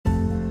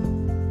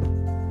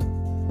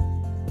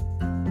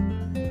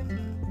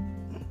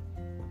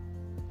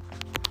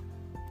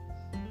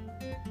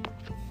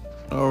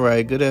All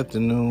right, good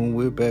afternoon.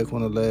 We're back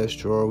on the last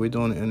draw. We're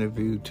doing an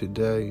interview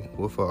today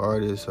with an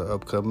artist, an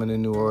upcoming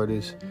and new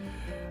artist.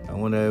 I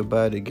want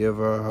everybody to give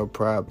her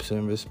props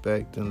and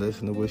respect and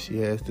listen to what she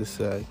has to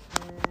say.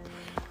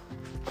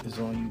 It's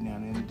on you now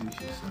to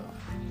introduce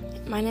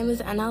yourself. My name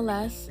is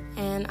Enelless,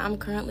 and I'm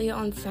currently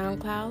on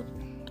SoundCloud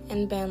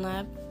and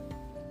BandLab.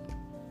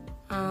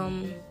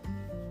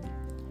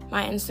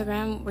 My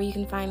Instagram, where you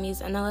can find me,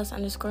 is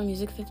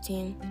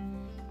Enelless_music15,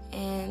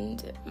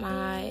 and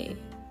my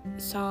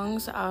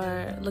songs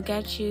are Look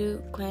At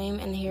You, Claim,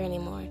 and Here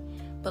Anymore.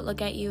 But Look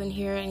At You and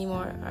Here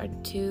Anymore are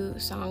two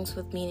songs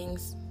with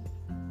meanings.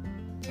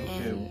 Okay,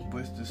 and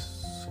what's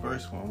this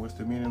first one? What's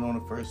the meaning on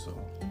the first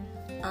song?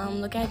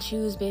 Look At You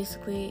is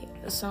basically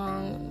a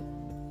song.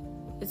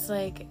 It's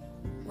like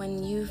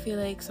when you feel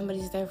like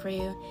somebody's there for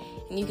you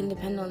and you can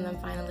depend on them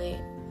finally.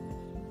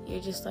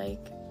 You're just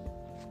like,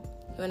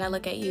 when I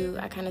look at you,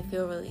 I kind of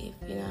feel relief,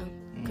 you know?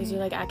 Because you're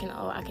like, I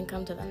can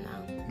come to them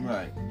now.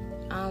 Right.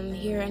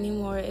 Here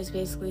Anymore is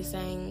basically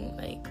saying,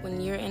 like, when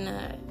you're in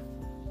a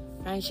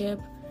friendship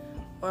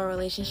or a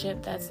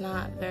relationship that's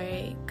not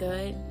very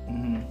good,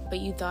 but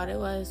you thought it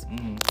was,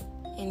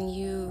 and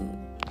you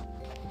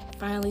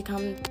finally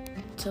come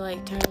to,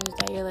 like, terms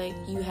that you're like,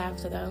 you have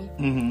to go.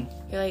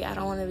 You're like, I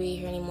don't want to be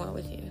here anymore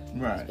with you.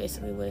 Right. That's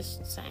basically what it's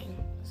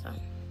saying. So.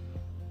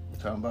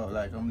 Talking about,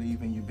 like, I'm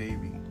leaving you,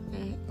 baby.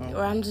 Okay.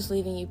 Or I'm just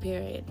leaving you,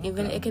 period. Okay.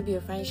 Even it could be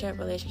a friendship,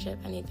 relationship,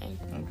 anything.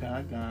 Okay,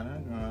 I got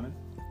it.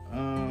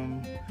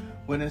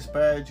 What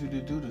inspired you to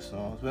do the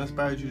songs? What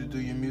inspired you to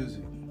do your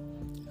music?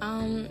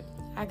 I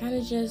kind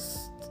of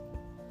just,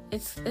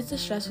 it's a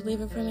stress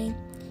reliever for me.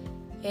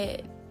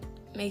 It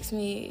makes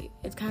me,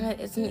 it's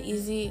an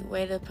easy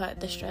way to put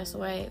the stress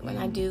away when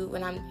I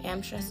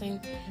am stressing,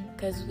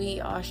 because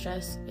we all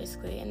stress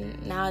basically,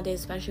 and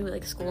nowadays, especially with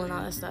like school and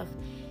all that stuff,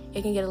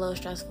 it can get a little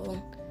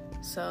stressful.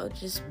 So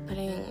just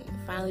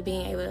finally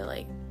being able to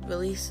like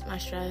release my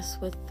stress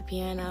with the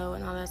piano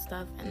and all that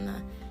stuff, and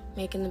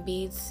making the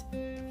beats,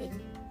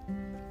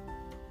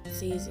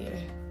 it's easier.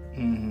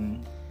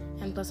 And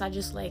plus, I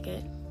just like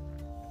it.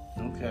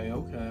 Okay.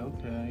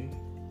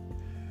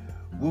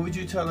 What would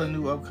you tell a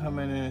new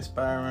upcoming and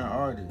inspiring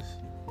artist?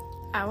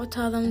 I would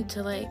tell them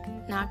to like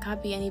not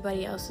copy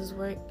anybody else's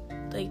work.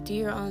 Like, do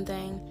your own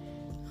thing.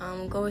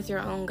 Go with your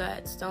own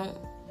guts. Don't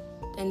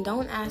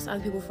ask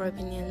other people for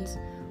opinions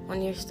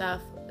on your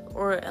stuff,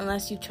 or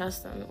unless you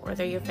trust them or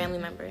they're your family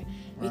member,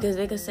 because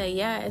they could say,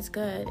 yeah, it's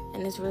good,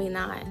 and it's really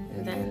not,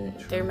 and then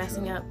they're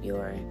messing up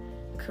your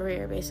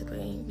career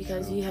basically,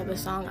 because you have a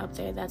song up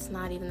there that's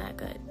not even that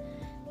good,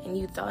 and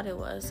you thought it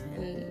was,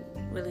 and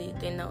really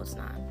they know it's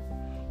not.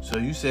 So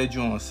you said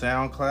you're on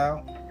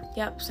SoundCloud?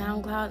 Yep,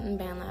 SoundCloud and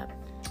BandLab.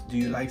 Do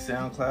you like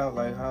SoundCloud?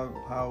 Like,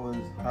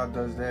 how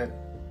does that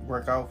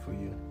work out for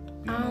you?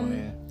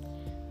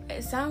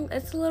 It's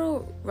a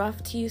little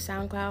rough to use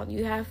SoundCloud.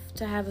 You have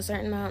to have a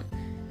certain amount.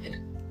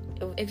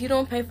 If you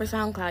don't pay for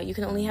SoundCloud, you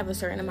can only have a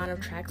certain amount of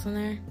tracks on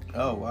there.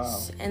 Oh,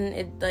 wow. And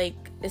it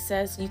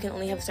says you can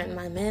only have a certain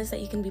amount of minutes that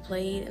you can be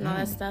played and all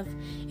that stuff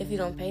if you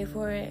don't pay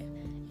for it.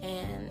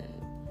 And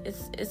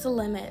it's a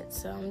limit.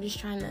 So I'm just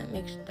trying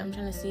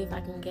to see if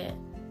I can get,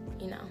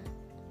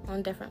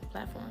 on different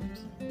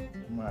platforms.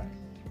 Right.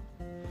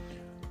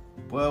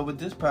 Well, with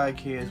this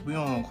podcast, we're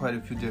on quite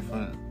a few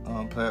different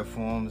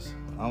platforms.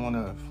 I want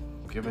to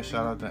give a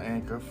shout out to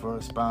Anchor for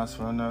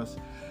sponsoring us,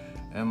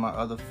 and my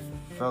other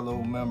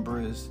fellow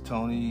members,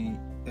 Tony,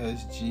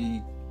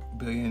 SG,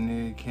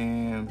 Billionaire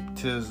Cam,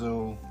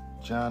 Tizzle,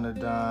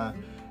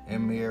 Jonathan,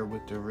 and Mayor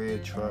with the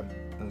red truck.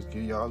 Let's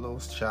give y'all a little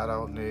shout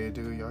out there.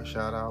 Do y'all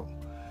shout out.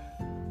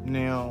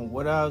 Now,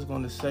 what I was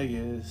going to say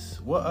is,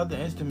 what other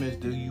instruments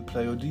do you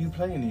play, or do you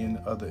play any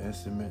other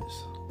instruments?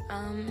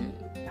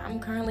 I'm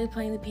currently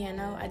playing the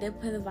piano. I did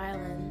play the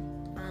violin.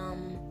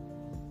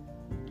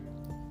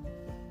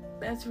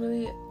 That's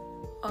really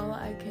all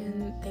I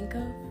can think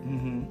of.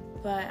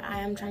 But I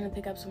am trying to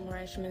pick up some more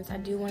instruments. I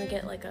do want to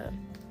get like a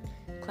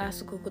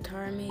classical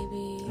guitar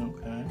maybe.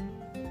 Okay.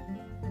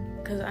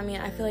 Because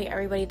I feel like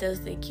everybody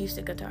does the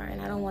acoustic guitar, and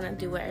I don't want to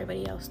do what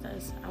everybody else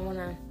does. I want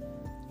to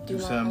do my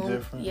something own.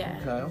 Different. Yeah.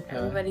 Okay.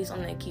 Everybody's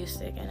on the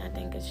acoustic, and I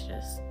think it's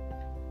just.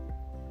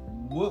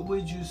 What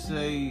would you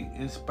say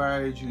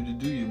inspired you to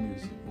do your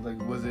music? Like,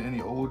 was it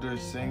any older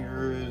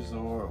singers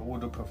or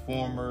older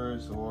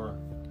performers or?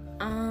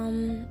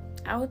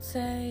 I would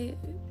say,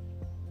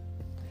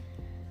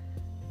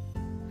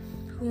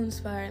 who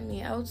inspired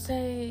me? I would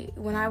say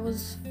when I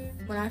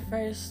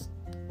first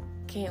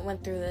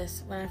went through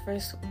this, when I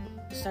first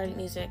started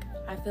music,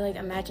 I feel like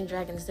Imagine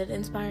Dragons did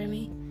inspire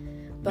me.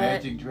 But,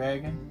 Magic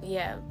Dragon?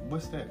 Yeah.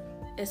 What's that?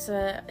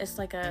 It's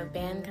like a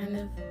band kind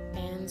of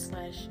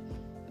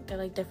they're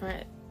like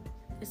different.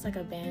 It's like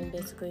a band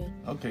basically.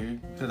 Okay,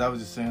 because I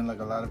was just saying, like,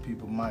 a lot of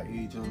people my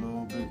age, a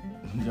little bit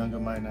younger,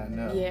 might not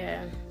know.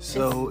 Yeah.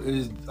 So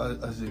is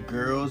it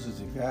girls? Is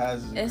it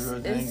guys? Is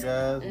it girls and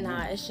guys?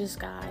 Nah, it's just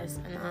guys.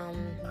 And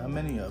how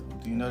many of them?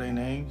 Do you know their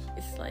names?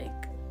 It's like,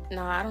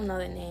 no, I don't know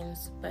their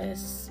names, but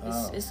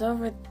it's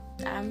over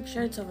I'm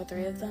sure it's over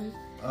 3 of them.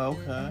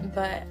 Okay.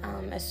 But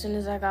as soon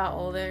as I got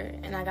older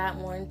and I got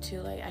more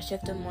into I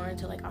shifted more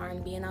into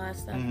R&B and all that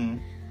stuff. Mm-hmm.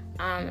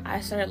 I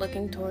started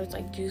looking towards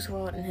Juice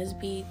WRLD and his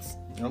beats.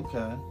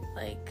 Okay.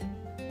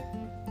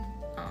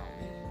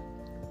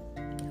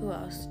 Who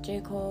else?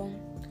 J. Cole.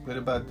 What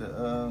about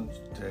the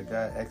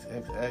guy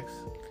XXX?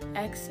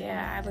 X,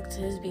 yeah, I looked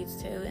to his beats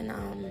too, and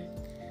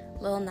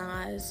Lil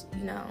Nas,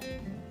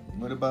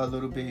 What about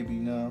Little Baby?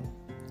 No.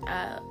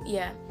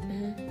 Yeah.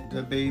 Mm-hmm.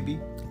 The Baby.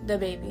 The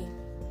Baby.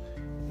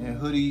 And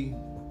Hoodie,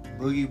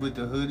 Boogie with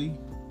the Hoodie.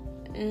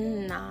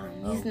 Nah,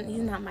 he's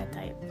not my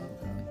type.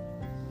 Okay.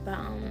 But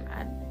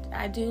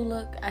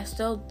I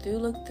still do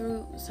look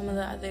through some of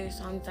the other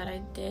songs that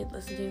I did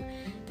listen to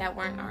that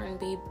weren't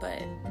R&B,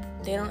 but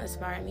they don't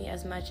inspire me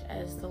as much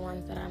as the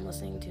ones that I'm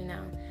listening to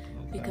now.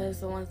 Okay. Because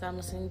the ones that I'm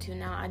listening to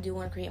now, I do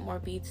want to create more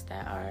beats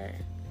that are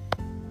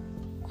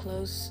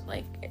close,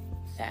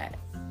 that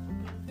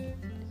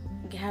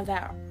have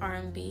that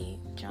R&B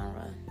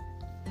genre.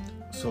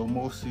 So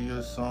most of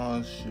your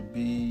songs should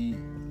be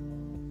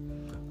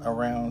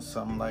around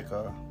something like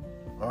a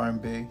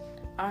R&B.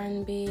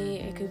 R&B,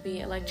 it could be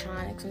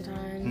electronic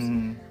sometimes.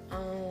 Mm-hmm.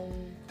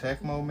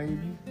 Techno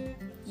maybe?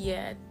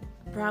 Yeah,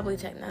 probably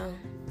techno.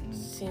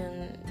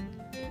 Sooner.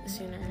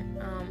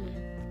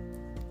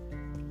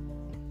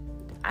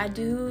 I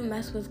do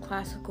mess with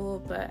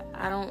classical, but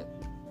I don't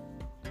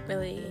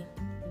really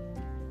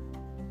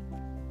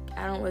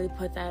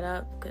put that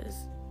up because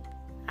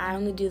I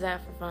only do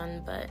that for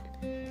fun, but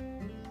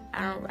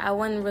I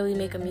wouldn't really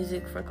make a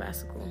music for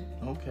classical.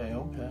 Okay.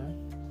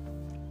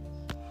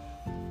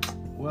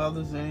 Well,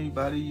 is there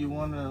anybody you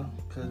want to,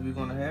 because we're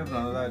going to have it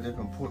on a lot of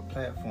different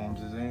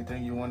platforms, is there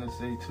anything you want to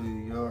say to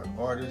your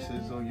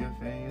artists or your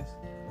fans?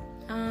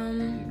 You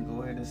can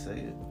go ahead and say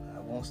it. I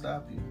won't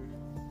stop you.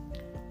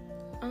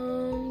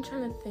 I'm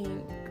trying to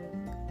think.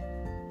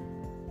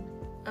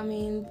 I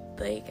mean,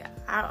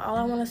 all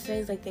I want to say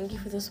is, thank you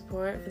for the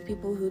support, for the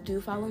people who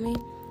do follow me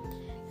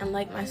and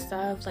like my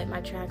stuff, like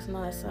my tracks and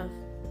all that stuff.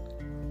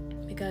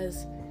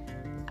 Because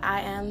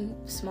I am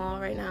small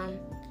right now,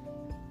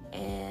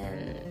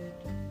 and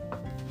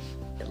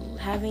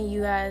having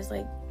you guys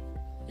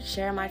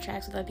share my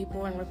tracks with other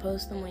people and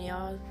repost them on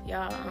y'all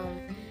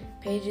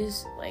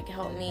pages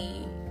help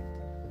me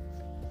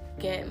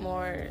get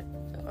more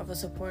of a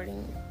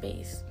supporting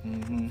base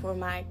for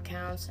my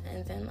accounts,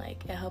 and then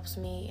it helps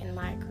me in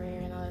my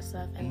career and all that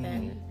stuff, and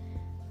then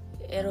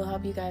it'll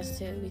help you guys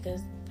too,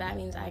 because that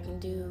means I can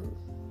do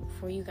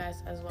for you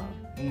guys as well.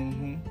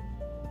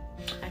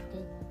 I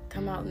can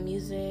come out with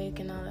music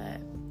and all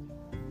that.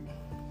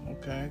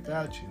 Okay,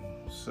 got you.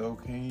 So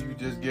can you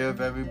just give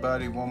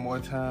everybody one more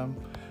time,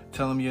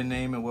 tell them your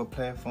name and what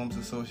platforms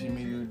of social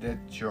media that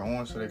you're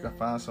on so they can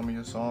find some of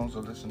your songs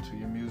or listen to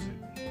your music?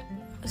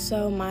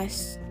 So my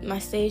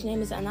stage name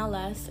is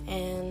Enelless,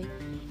 and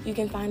you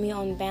can find me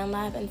on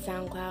BandLab and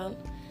SoundCloud.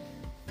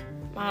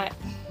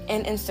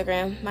 And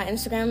Instagram. My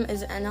Instagram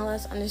is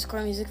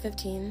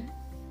Enelless_music15,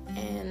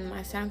 and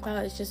my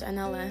SoundCloud is just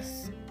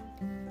Enelless,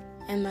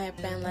 and my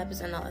BandLab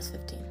is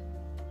Enelless15.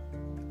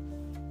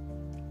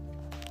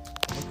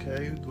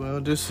 Okay,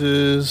 well, this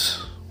is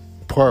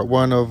part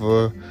 1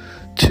 of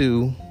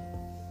 2.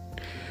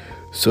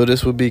 So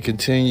this will be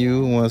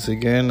continued. Once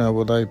again, I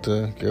would like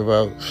to give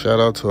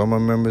shout out to all my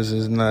members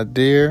is not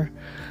there.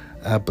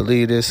 I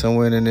believe that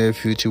somewhere in the near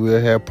future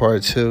we'll have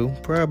part 2.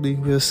 Probably,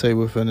 we'll say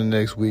within the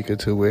next week or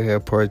two we'll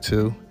have part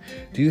 2.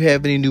 Do you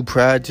have any new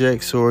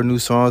projects or new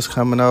songs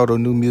coming out or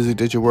new music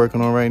that you're working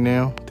on right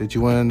now that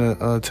you want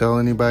to tell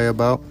anybody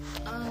about?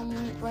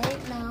 Right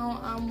now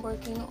I'm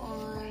working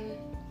on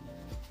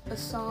a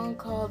song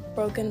called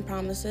Broken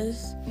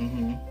Promises.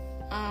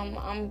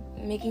 I'm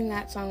making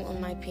that song on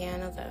my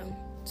piano though,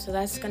 so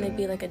that's gonna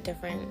be a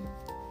different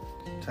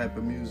type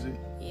of music.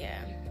 Yeah,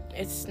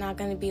 it's not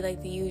gonna be the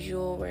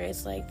usual where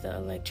it's the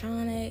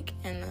electronic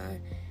and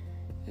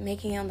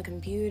making it on the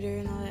computer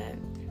and all that.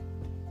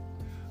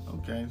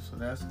 Okay, so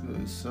that's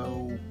good.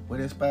 So what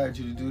inspired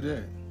you to do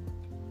that?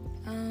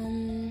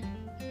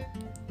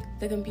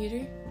 The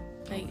computer,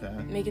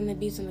 making the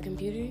beats on the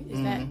computer.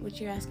 Is that what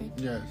you're asking?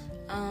 Yes.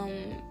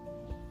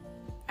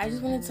 I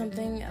just wanted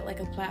something a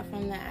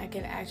platform that I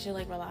could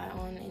actually rely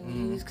on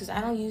and use, because I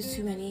don't use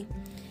too many.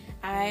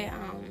 I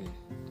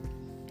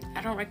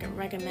don't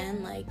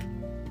recommend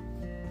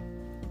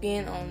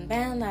being on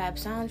BandLab,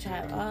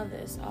 SoundCloud, all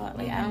this. I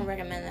don't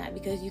recommend that,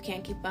 because you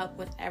can't keep up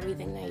with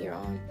everything that you're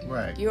on.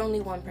 Right. You're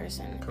only one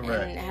person.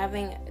 Correct. And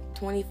having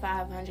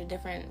 2,500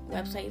 different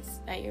websites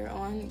that you're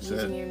on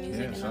using your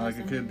music. Yeah, sounds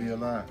it could be a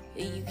lot.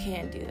 You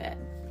can't do that.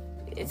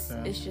 It's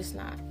just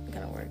not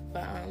gonna work.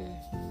 But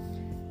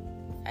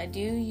I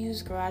do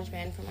use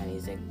GarageBand for my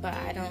music, but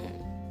I don't,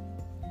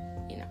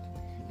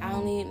 I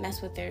only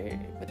mess with their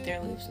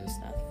loops and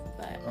stuff.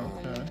 But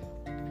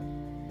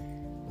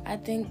I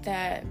think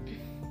that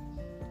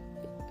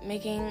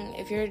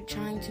if you're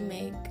trying to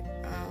make,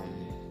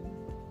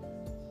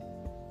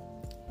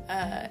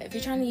 if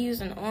you're trying to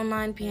use an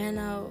online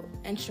piano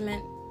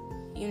instrument,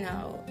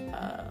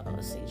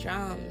 let's say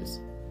drums,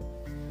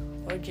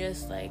 or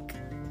just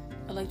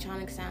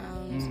electronic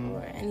sounds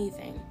or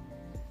anything,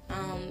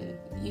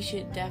 you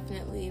should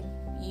definitely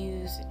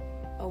use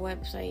a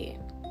website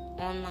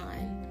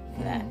online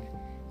for that,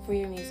 for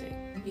your music,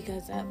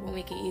 because that will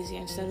make it easier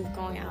instead of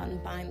going out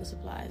and buying the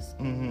supplies.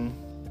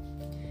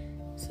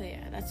 So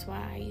yeah, that's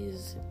why I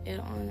use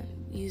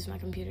my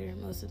computer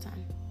most of the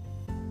time.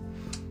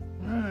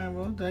 Alright,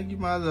 well, thank you,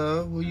 my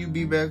love. Will you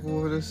be back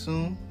with us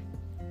soon?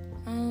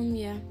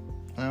 Yeah.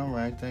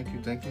 Alright, thank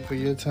you. Thank you for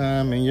your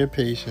time and your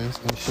patience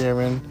and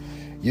sharing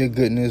your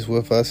goodness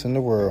with us in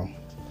the world.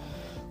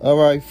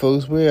 Alright,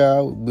 folks, we're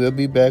out. We'll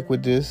be back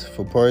with this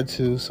for part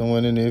 2 somewhere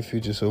in the near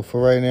future. So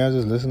for right now,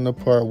 just listen to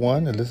part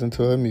 1 and listen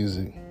to her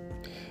music.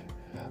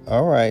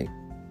 Alright,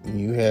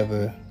 you have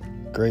a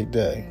great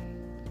day.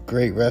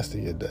 Great rest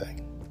of your day.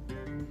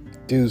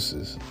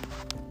 Deuces.